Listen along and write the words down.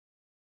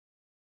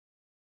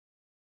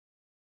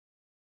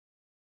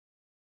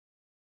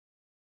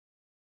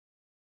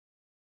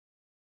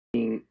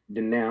being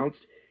denounced.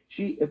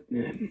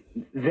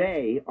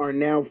 They are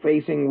now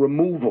facing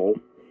removal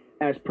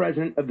as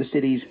president of the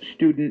city's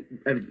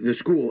the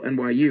school,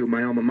 NYU,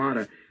 my alma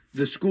mater,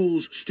 the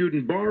school's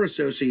Student Bar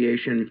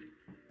Association,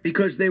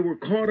 because they were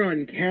caught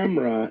on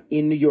camera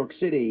in New York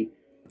City.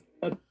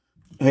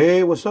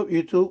 Hey, what's up,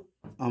 YouTube?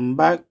 I'm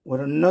back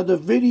with another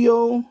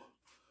video,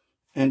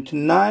 and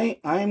tonight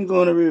I'm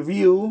going to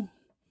review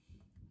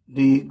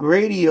the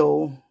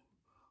Greadio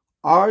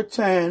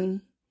R-10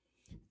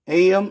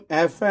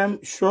 AM/FM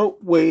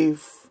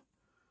shortwave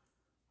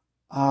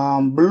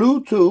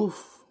Bluetooth,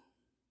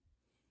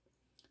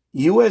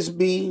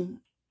 USB,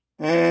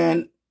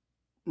 and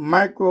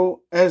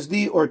micro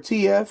SD or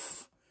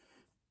TF,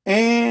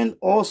 and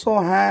also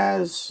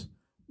has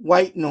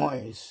white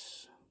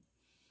noise.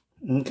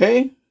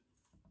 Okay,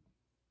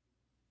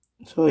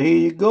 so here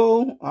you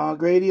go.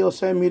 Greadio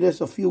sent me this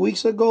a few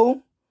weeks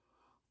ago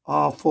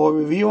for a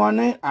review on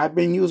it. I've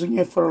been using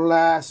it for the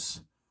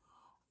last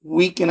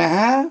week and a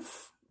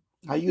half.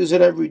 I use it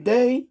every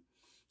day.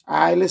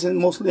 I listen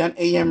mostly on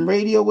AM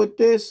radio with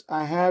this.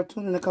 I have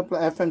tuned in a couple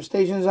of FM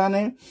stations on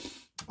it.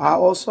 I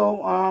also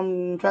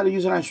try to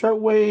use it on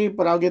shortwave,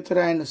 but I'll get to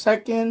that in a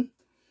second.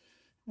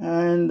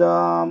 And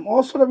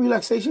also the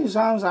relaxation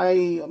sounds,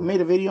 I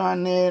made a video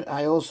on it.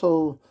 I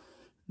also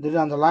did it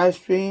on the live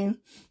stream.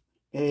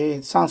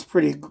 It sounds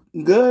pretty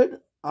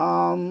good.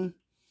 And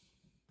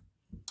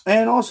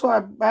also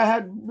I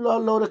had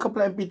loaded a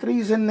couple of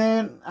MP3s in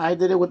there. I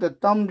did it with the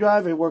thumb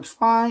drive. It works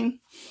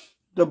fine.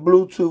 The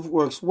Bluetooth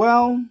works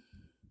well.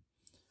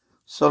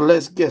 So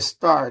let's get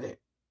started.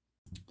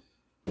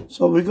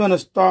 So we're going to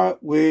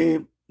start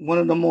with one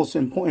of the most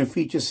important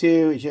features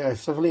here, which is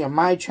especially on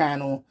my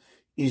channel,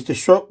 is the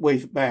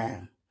shortwave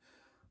band.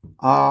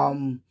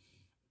 I'm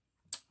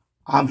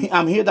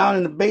here down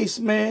in the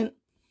basement.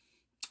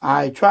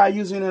 I tried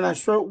using it on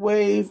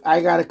shortwave. I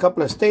got a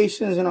couple of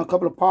stations, a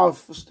couple of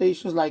powerful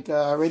stations like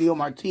Radio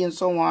R-10 and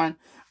so on.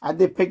 I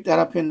did pick that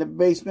up in the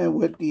basement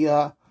with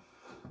the,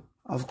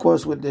 of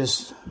course, with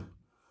this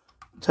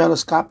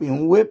telescopic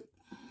whip,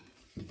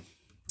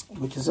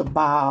 which is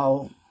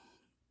about,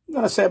 I'm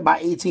going to say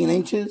about 18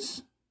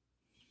 inches.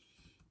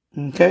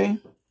 Okay.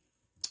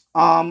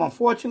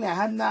 Unfortunately, I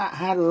have not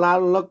had a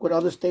lot of luck with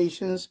other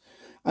stations.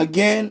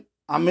 Again,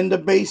 I'm in the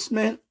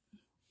basement.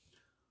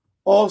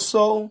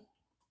 Also,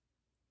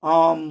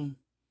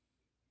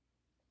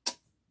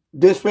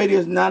 this radio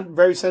is not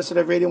very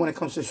sensitive radio when it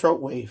comes to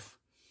shortwave.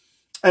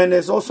 And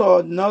there's also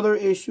another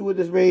issue with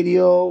this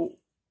radio.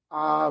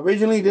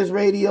 Originally, this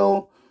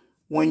radio,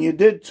 when you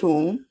did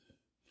tune,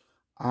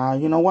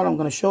 you know what? I'm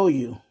going to show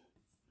you.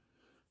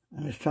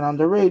 Let me turn on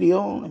the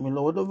radio. Let me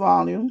lower the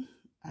volume.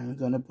 I'm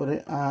going to put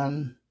it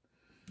on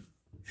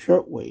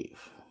shortwave.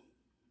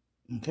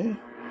 Okay.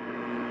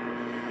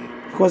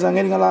 Of course, I'm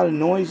getting a lot of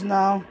noise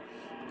now.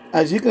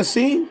 As you can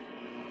see,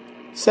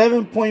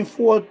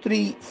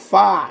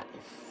 7.435.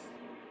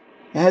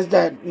 It has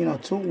that,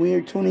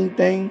 weird tuning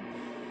thing.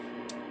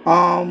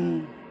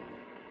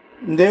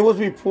 There was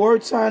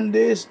reports on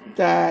this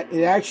that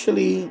it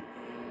actually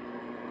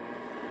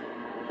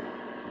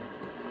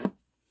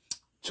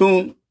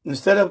tuned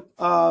instead of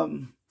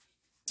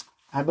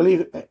I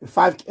believe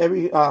 5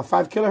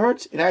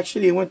 kilohertz. It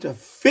actually went to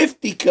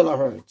 50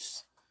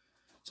 kilohertz.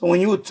 So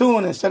when you would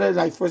tune, instead of,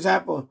 like, for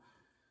example,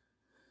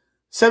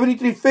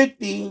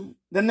 7350,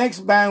 the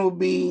next band would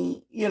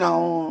be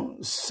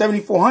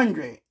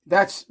 7400.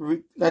 That's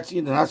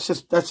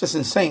just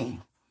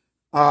insane.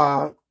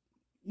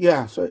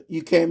 Yeah, so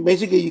you can't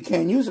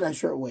use it on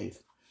shortwave.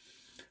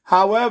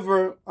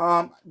 However,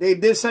 they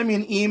did send me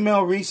an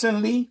email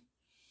recently,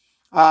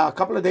 a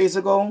couple of days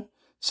ago,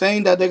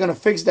 saying that they're going to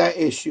fix that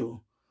issue.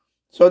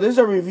 So this is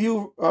a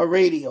review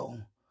radio.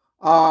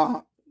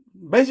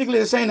 Basically,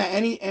 they're saying that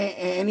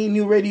any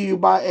new radio you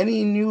buy,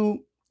 any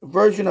new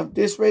version of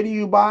this radio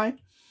you buy,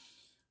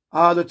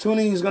 the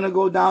tuning is going to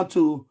go down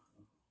to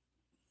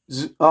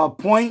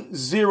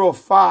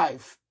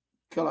 0.05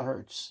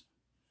 kilohertz.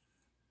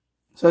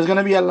 So it's going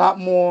to be a lot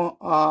more,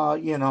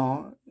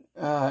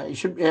 it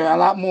should be a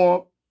lot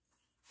more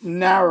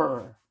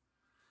narrower.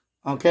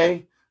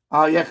 Okay?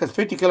 Yeah, because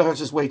 50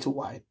 kilohertz is way too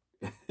wide.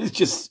 It's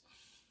just,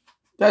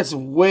 that's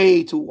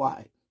way too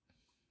wide.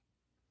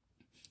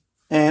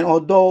 And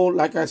although,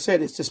 like I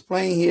said, it's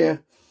displaying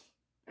here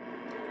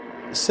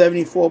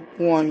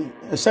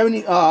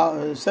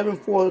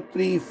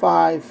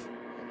 7435,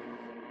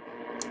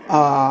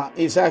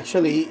 it's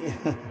actually,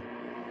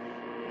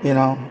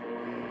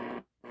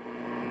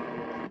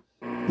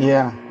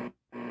 yeah.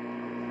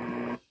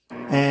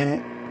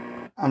 And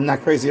I'm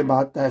not crazy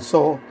about that.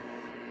 So,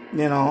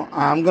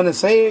 I'm going to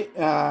say it,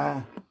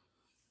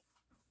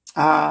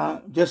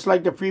 just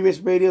like the previous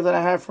radio that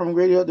I had from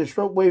Greadio, the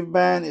shortwave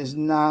band is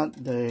not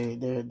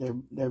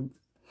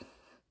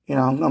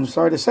I'm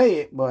sorry to say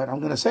it, but I'm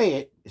going to say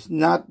it. It's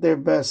not their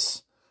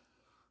best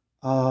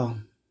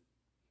band.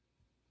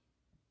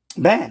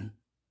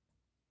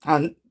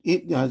 And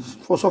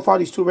for so far,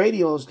 these two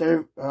radios,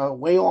 they're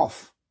way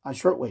off on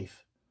shortwave.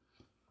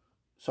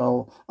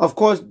 So, of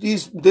course,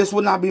 this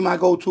would not be my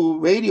go-to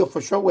radio for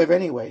shortwave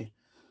anyway.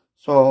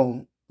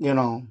 So, you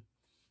know,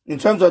 in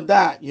terms of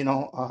that, you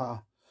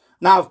know,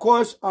 now, of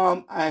course,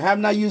 I have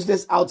not used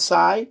this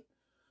outside.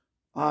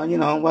 You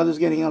know, weather's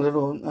getting a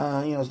little, you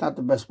know, it's not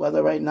the best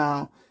weather right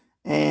now.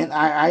 And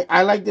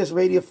I like this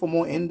radio for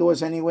more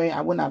indoors anyway. I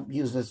would not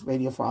use this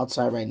radio for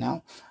outside right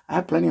now. I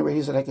have plenty of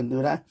radios that I can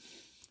do that.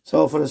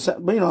 So for the,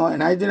 you know,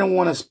 and I didn't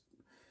want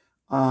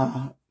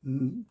to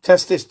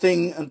test this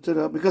thing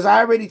because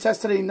I already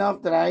tested it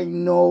enough that I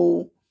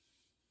know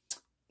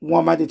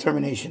what my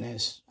determination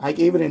is. I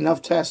gave it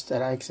enough tests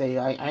that I say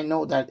I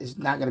know that it's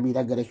not going to be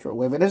that good at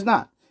shortwave. And it's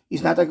not.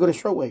 It's not that good at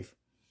shortwave.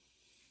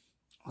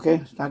 Okay,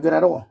 it's not good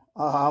at all.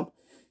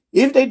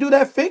 If they do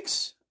that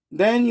fix,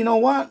 then you know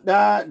what?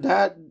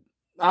 That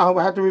I'll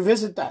have to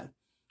revisit that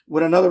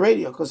with another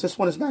radio because this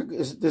one is not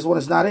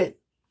it.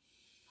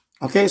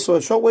 Okay, so a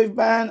shortwave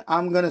band,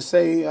 I'm gonna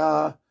say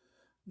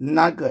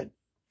not good.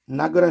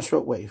 Not good on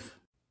shortwave.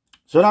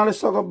 So now let's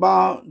talk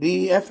about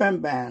the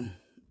FM band.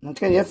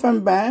 Okay, the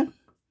FM band.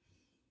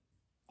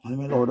 Let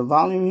me lower the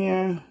volume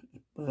here.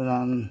 Put it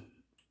on.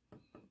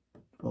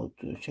 Go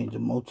to change the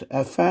mode to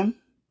FM.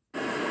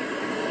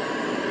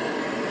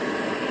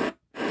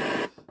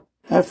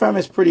 FM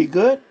is pretty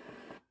good.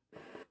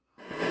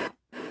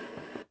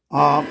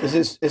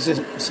 Is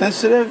this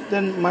sensitive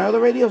than my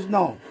other radios?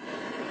 No.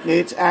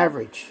 It's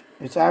average.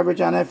 It's average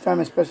on FM,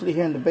 especially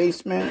here in the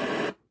basement.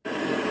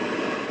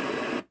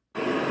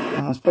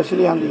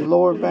 Especially on the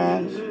lower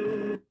bands.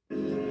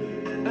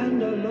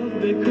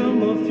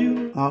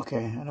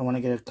 Okay, I don't want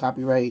to get a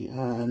copyright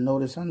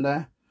notice on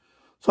that.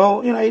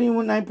 So, you know,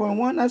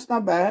 89.1, that's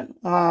not bad.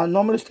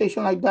 Normal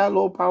station like that,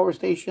 low power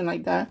station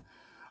like that.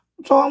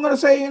 So I'm going to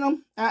say, you know,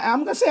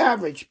 I'm going to say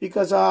average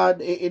because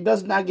it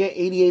does not get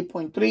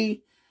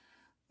 88.3,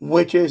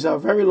 which is a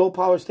very low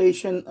power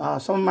station.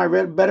 Some of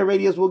my better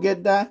radios will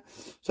get that.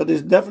 So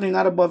there's definitely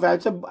not above average.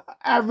 It's an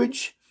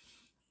average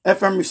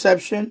FM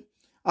reception.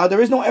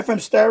 There is no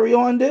FM stereo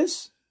on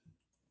this.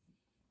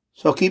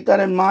 So keep that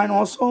in mind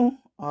also.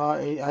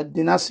 I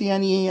did not see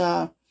any,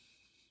 I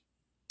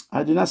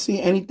did not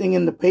see anything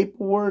in the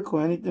paperwork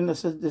or anything that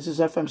says this is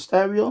FM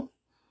stereo.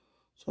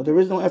 So there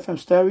is no FM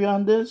stereo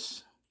on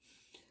this.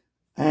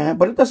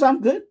 But it does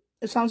sound good.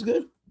 It sounds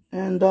good.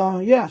 And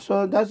yeah,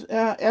 so that's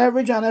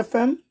average on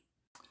FM.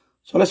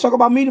 So let's talk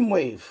about medium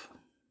wave.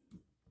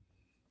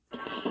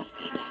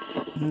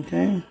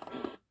 Okay.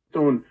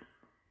 So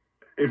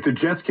if the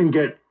Jets can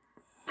get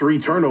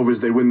 3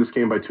 turnovers, they win this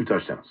game by 2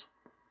 touchdowns.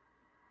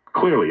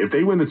 Clearly, if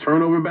they win the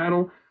turnover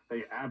battle,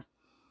 they absolutely.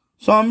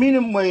 So on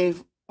medium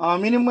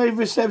wave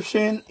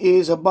reception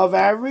is above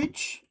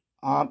average.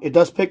 It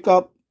does pick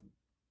up.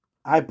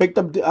 I picked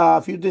up a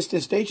few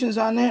distant stations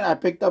on it. I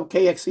picked up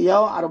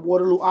KXEL out of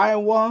Waterloo,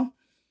 Iowa.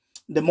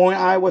 Des Moines,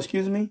 Iowa,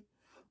 excuse me.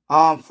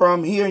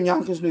 From here in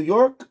Yonkers, New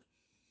York.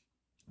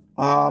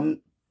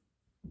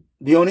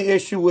 The only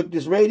issue with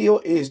this radio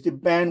is the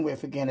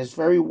bandwidth. Again, it's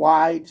very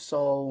wide.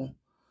 So,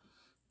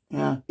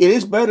 yeah. It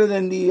is better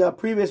than the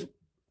previous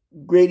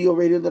Greadio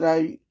radio that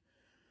I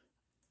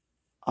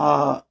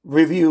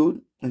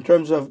reviewed in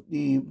terms of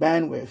the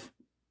bandwidth.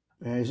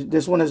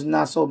 This one is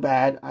not so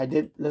bad. I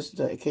did listen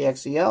to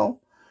KXEL.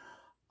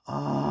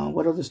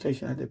 What other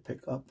station I did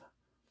pick up?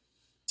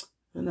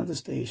 Another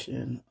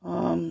station.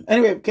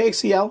 Anyway,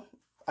 KXEL.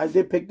 I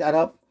did pick that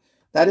up.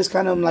 That is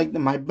kind of like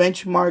my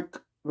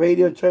benchmark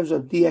radio in terms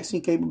of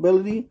DXing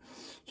capability.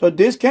 So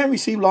this can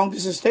receive long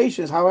distance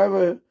stations.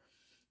 However,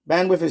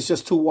 bandwidth is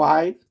just too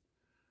wide.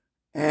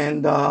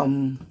 And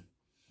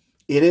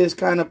it is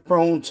kind of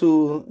prone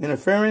to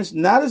interference.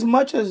 Not as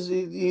much as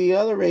the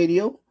other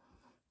radio.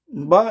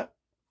 But,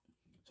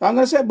 so I'm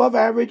going to say above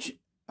average.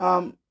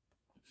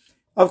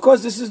 Of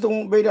course, this is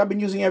the radio I've been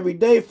using every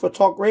day for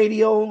talk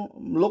radio,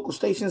 local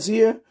stations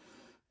here.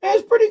 And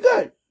it's pretty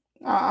good.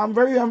 I'm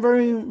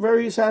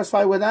very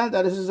satisfied with that.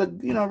 That this is a,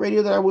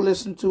 radio that I will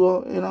listen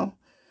to,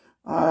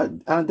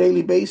 on a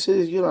daily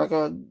basis. Like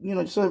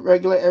just a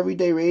regular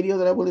everyday radio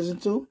that I will listen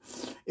to.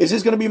 Is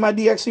this going to be my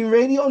DXing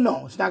radio?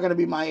 No, it's not going to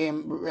be my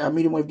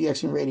medium wave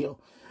DXing radio.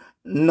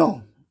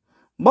 No.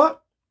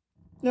 But,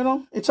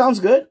 it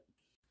sounds good.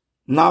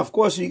 Now, of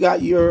course, you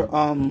got your,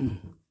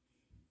 turn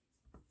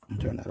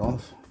that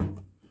off.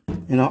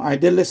 I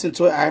did listen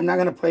to it. I'm not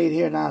going to play it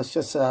here now. It's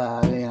just,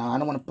 I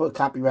don't want to put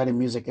copyrighted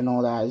music and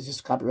all that. It's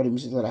just copyrighted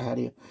music that I had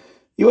here.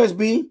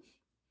 USB,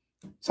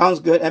 sounds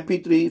good.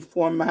 MP3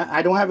 format.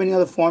 I don't have any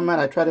other format.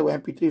 I tried it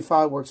with MP3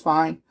 file. Works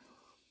fine.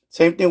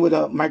 Same thing with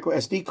a micro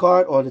SD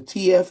card or the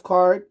TF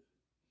card.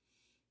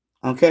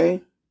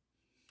 Okay.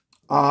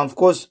 Of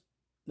course,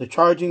 the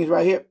charging is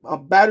right here.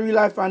 Battery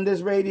life on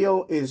this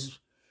radio is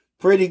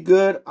pretty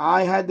good.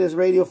 I had this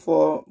radio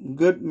for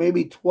good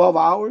maybe 12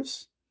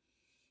 hours.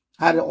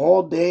 I had it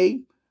all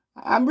day.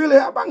 I'm going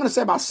to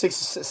say about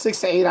 6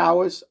 to 8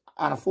 hours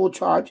on a full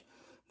charge.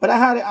 But I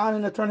had it on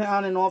and I turned it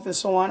on and off and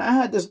so on. I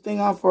had this thing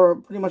on for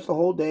pretty much the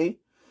whole day,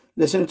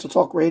 listening to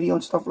talk radio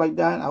and stuff like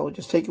that. I would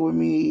just take it with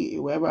me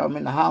wherever I'm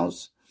in the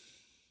house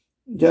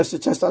just to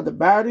test out the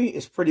battery.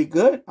 It's pretty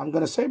good. I'm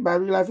going to say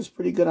battery life is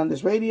pretty good on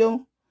this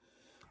radio.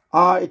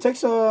 It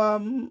takes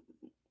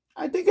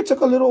I think it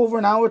took a little over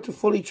an hour to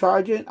fully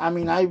charge it. I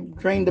mean, I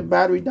drained the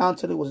battery down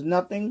till it was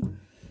nothing,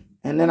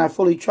 and then I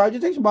fully charged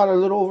it. It takes about a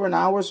little over an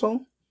hour or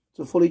so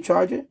to fully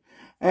charge it,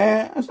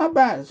 and it's not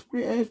bad. It's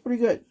pretty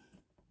good.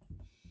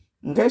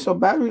 Okay, so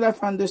battery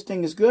life on this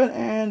thing is good,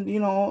 and you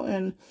know,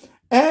 and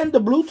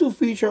the Bluetooth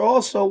feature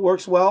also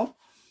works well.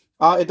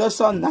 It does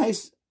sound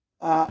nice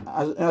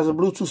as a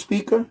Bluetooth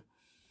speaker.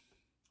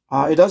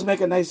 It does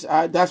make a nice.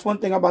 That's one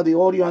thing about the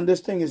audio on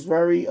this thing is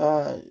very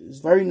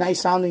nice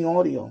sounding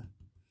audio.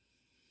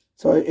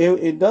 So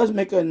it does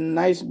make a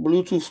nice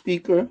Bluetooth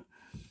speaker,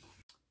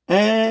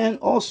 and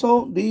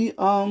also the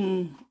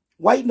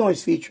white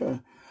noise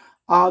feature.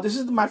 This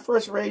is my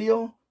first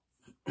radio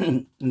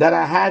that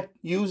I had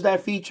used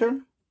that feature,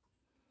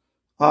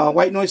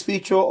 white noise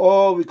feature,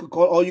 or you could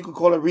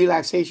call it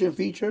relaxation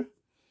feature.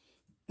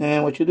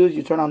 And what you do is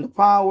you turn on the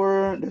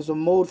power. There's a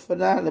mode for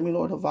that. Let me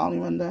lower the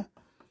volume on that.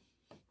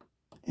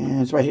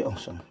 And it's right here. Oh,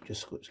 sorry,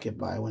 just skip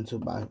by. I went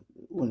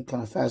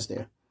kind of fast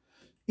there.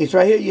 It's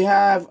right here. You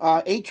have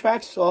 8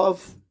 tracks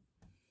of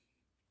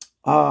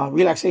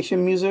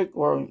relaxation music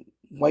or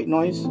white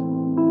noise.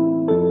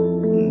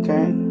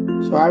 Okay,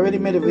 so I already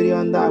made a video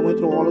on that. I went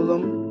through all of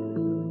them.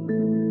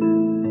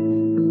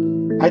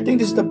 I think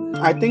this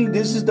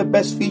is the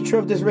best feature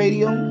of this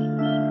radio.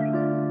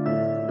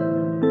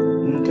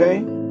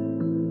 Okay.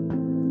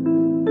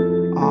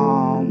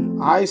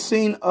 I've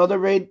seen other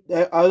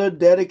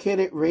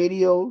dedicated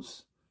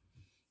radios.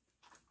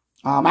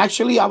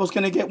 Actually, I was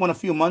gonna get one a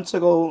few months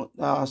ago.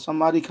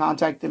 Somebody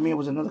contacted me. It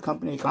was another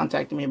company that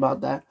contacted me about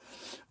that,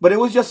 but it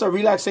was just a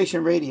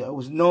relaxation radio. It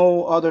was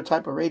no other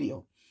type of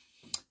radio,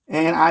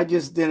 and I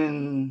just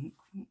didn't.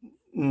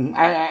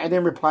 I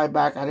didn't reply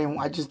back.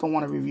 I just don't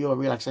want to review a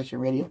relaxation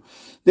radio.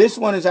 This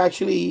one is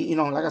actually, you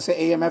know, like I said,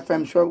 AM,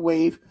 FM,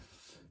 shortwave,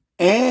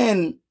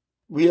 and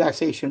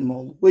relaxation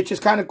mode, which is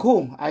kind of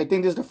cool. I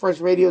think this is the first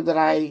radio that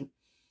I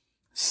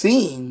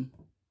seen.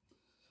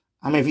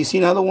 I mean, if you've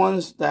seen other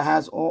ones that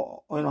has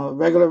all, you know,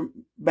 regular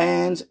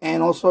bands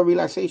and also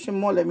relaxation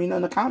mode, let me know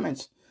in the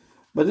comments.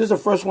 But this is the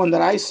first one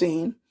that I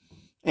seen,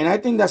 and I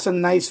think that's a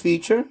nice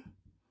feature.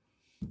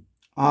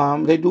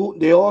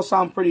 They all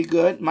sound pretty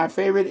good. My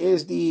favorite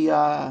is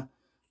the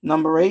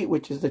number 8,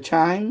 which is the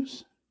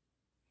chimes.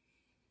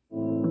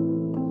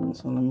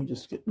 So let me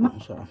just get. I'm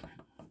sorry.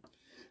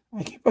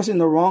 I keep pressing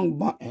the wrong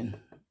button.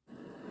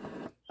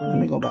 Let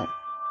me go back.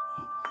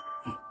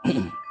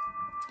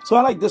 So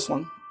I like this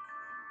one.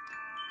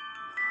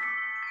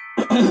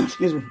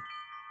 Excuse me.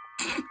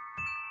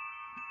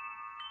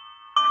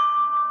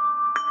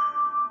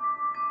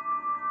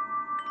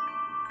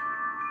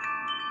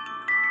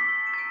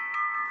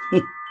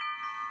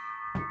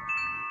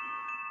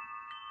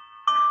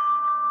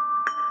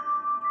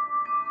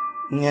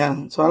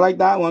 Yeah, so I like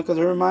that one because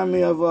it reminds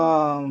me of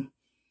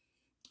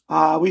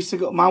we used to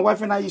go. My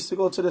wife and I used to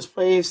go to this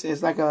place.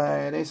 It's like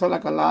they sell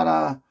like a lot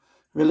of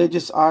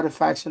religious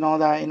artifacts and all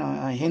that. You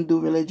know, Hindu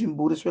religion,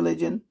 Buddhist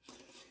religion,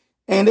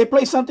 and they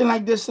play something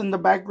like this in the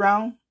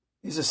background.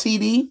 It's a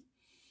CD,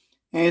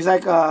 and it's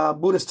like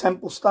Buddhist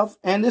temple stuff.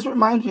 And this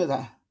reminds me of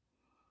that.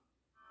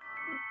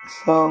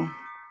 So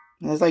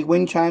there's like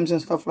wind chimes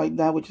and stuff like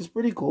that, which is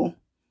pretty cool.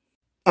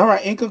 All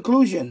right. In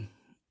conclusion,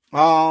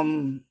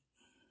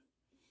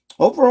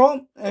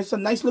 overall, it's a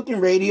nice looking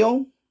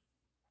radio.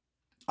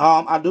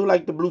 I do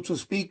like the Bluetooth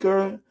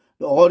speaker.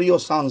 The audio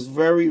sounds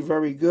very,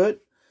 very good.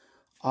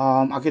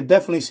 I could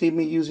definitely see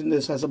me using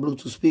this as a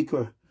Bluetooth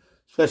speaker,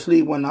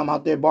 especially when I'm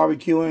out there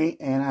barbecuing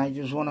and I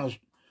just want to,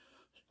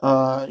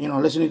 you know,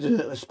 listening to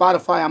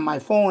Spotify on my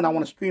phone. I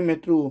want to stream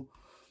it through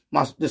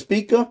the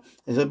speaker.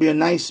 It'll be a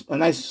nice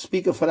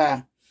speaker for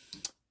that.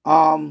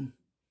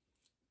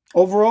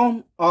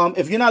 Overall,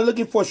 if you're not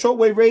looking for a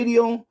shortwave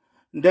radio,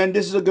 then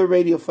this is a good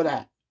radio for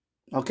that.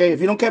 Okay,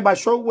 if you don't care about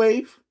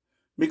shortwave,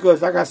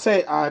 because like I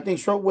said, I think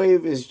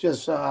shortwave is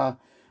just,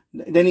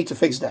 they need to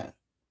fix that.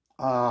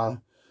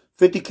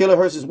 50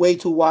 kilohertz is way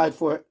too wide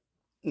for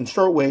in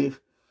shortwave.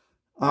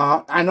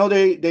 I know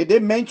they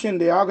did mention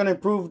they are going to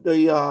improve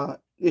the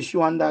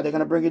issue on that. They're going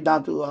to bring it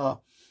down to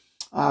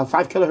 5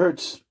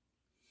 kilohertz.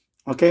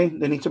 Okay,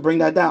 they need to bring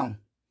that down.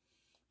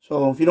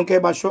 So if you don't care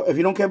about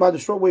the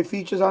shortwave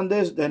features on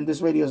this, then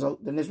this radio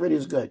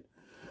is good.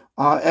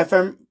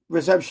 FM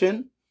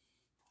reception,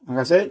 like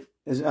I said,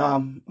 is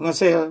I'm gonna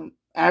say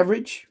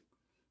average.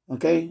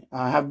 Okay,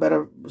 I have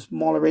better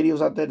smaller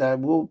radios out there that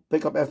will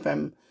pick up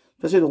FM,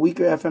 especially the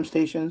weaker FM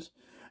stations.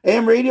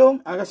 AM radio,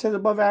 like I said,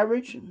 above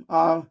average.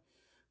 Of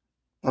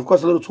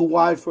course, a little too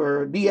wide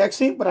for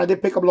DXing, but I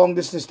did pick up long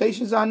distance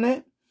stations on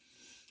it.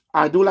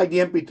 I do like the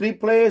MP3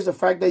 players. The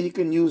fact that you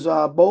can use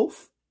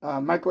both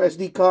micro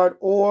SD card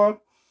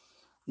or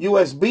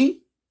USB.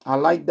 I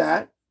like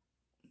that.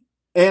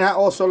 And I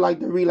also like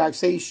the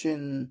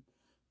relaxation,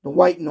 the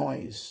white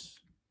noise.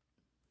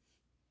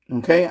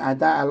 Okay, I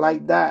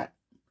like that.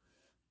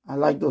 I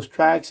like those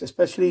tracks,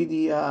 especially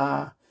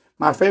the,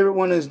 my favorite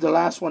one is the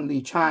last one,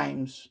 the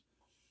chimes.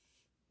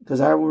 Because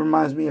that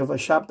reminds me of a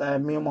shop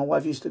that me and my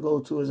wife used to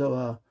go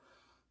to.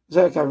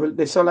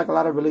 They sell like a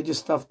lot of religious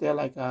stuff there,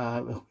 like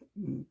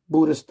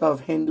Buddhist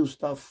stuff, Hindu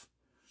stuff.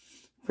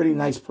 Pretty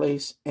nice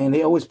place. And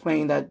they always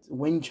playing that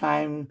wind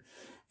chime.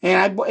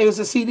 And it was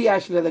a CD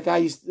actually that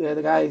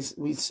the guys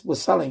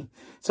was selling.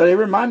 So they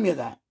remind me of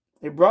that.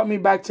 It brought me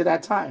back to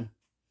that time.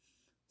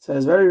 So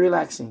it's very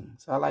relaxing.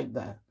 So I like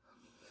that.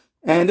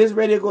 And this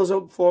radio goes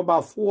up for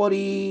about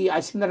 $40. I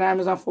seen that on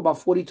Amazon for about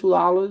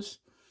 $42.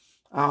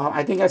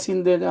 I think I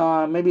seen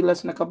that maybe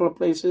less than a couple of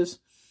places.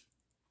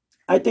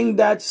 I think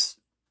that's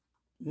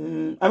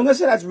I'm gonna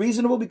say that's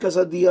reasonable because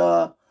of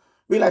the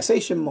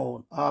relaxation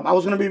mode. I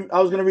was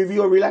gonna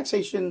review a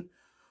relaxation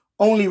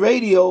only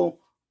radio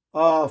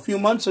a few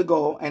months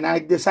ago, and I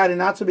decided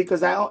not to because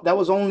that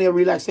was only a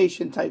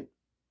relaxation type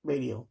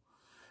radio,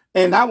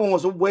 and that one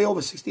was way over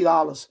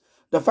 $60.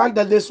 The fact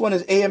that this one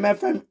is AM,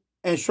 FM,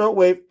 and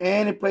shortwave,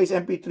 and it plays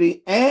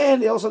MP3,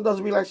 and it also does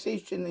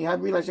relaxation. You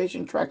have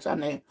relaxation tracks on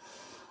there.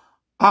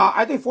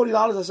 I think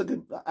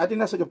 $40. I think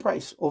that's a good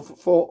price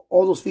for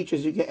all those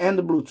features you get and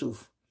the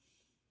Bluetooth.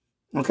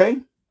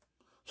 Okay,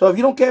 so if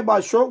you don't care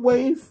about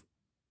shortwave,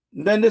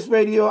 then this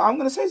radio I'm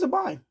gonna say is a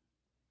buy.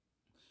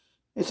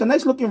 It's a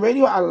nice looking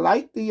radio. I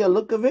like the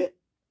look of it,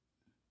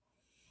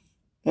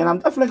 and I'm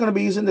definitely gonna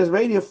be using this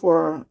radio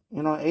for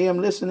AM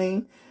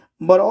listening.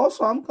 But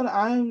also I'm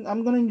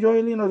gonna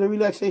enjoy the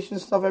relaxation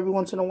stuff every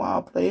once in a while.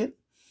 I'll play it.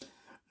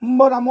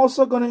 But I'm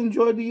also going to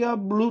enjoy the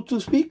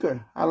Bluetooth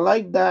speaker. I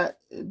like that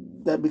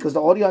because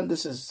the audio on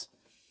this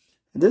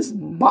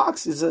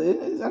box is,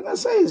 I'm going to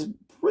say, is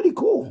pretty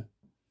cool.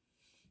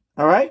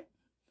 All right.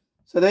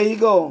 So there you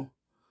go.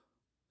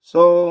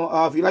 So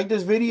if you like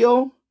this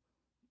video,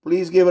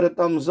 please give it a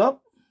thumbs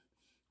up.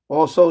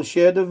 Also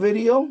share the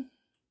video.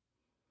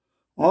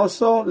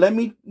 Also, let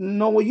me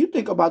know what you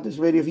think about this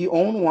radio if you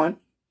own one.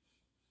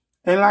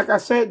 And like I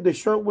said, the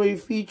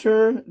shortwave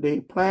feature, they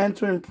plan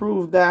to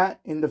improve that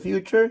in the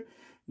future.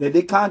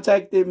 They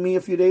contacted me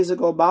a few days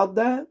ago about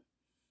that.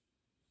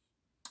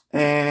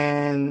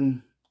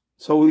 And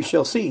so we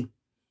shall see.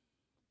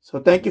 So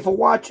thank you for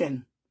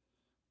watching.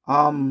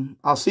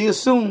 I'll see you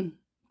soon.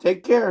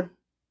 Take care.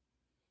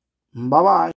 Bye-bye.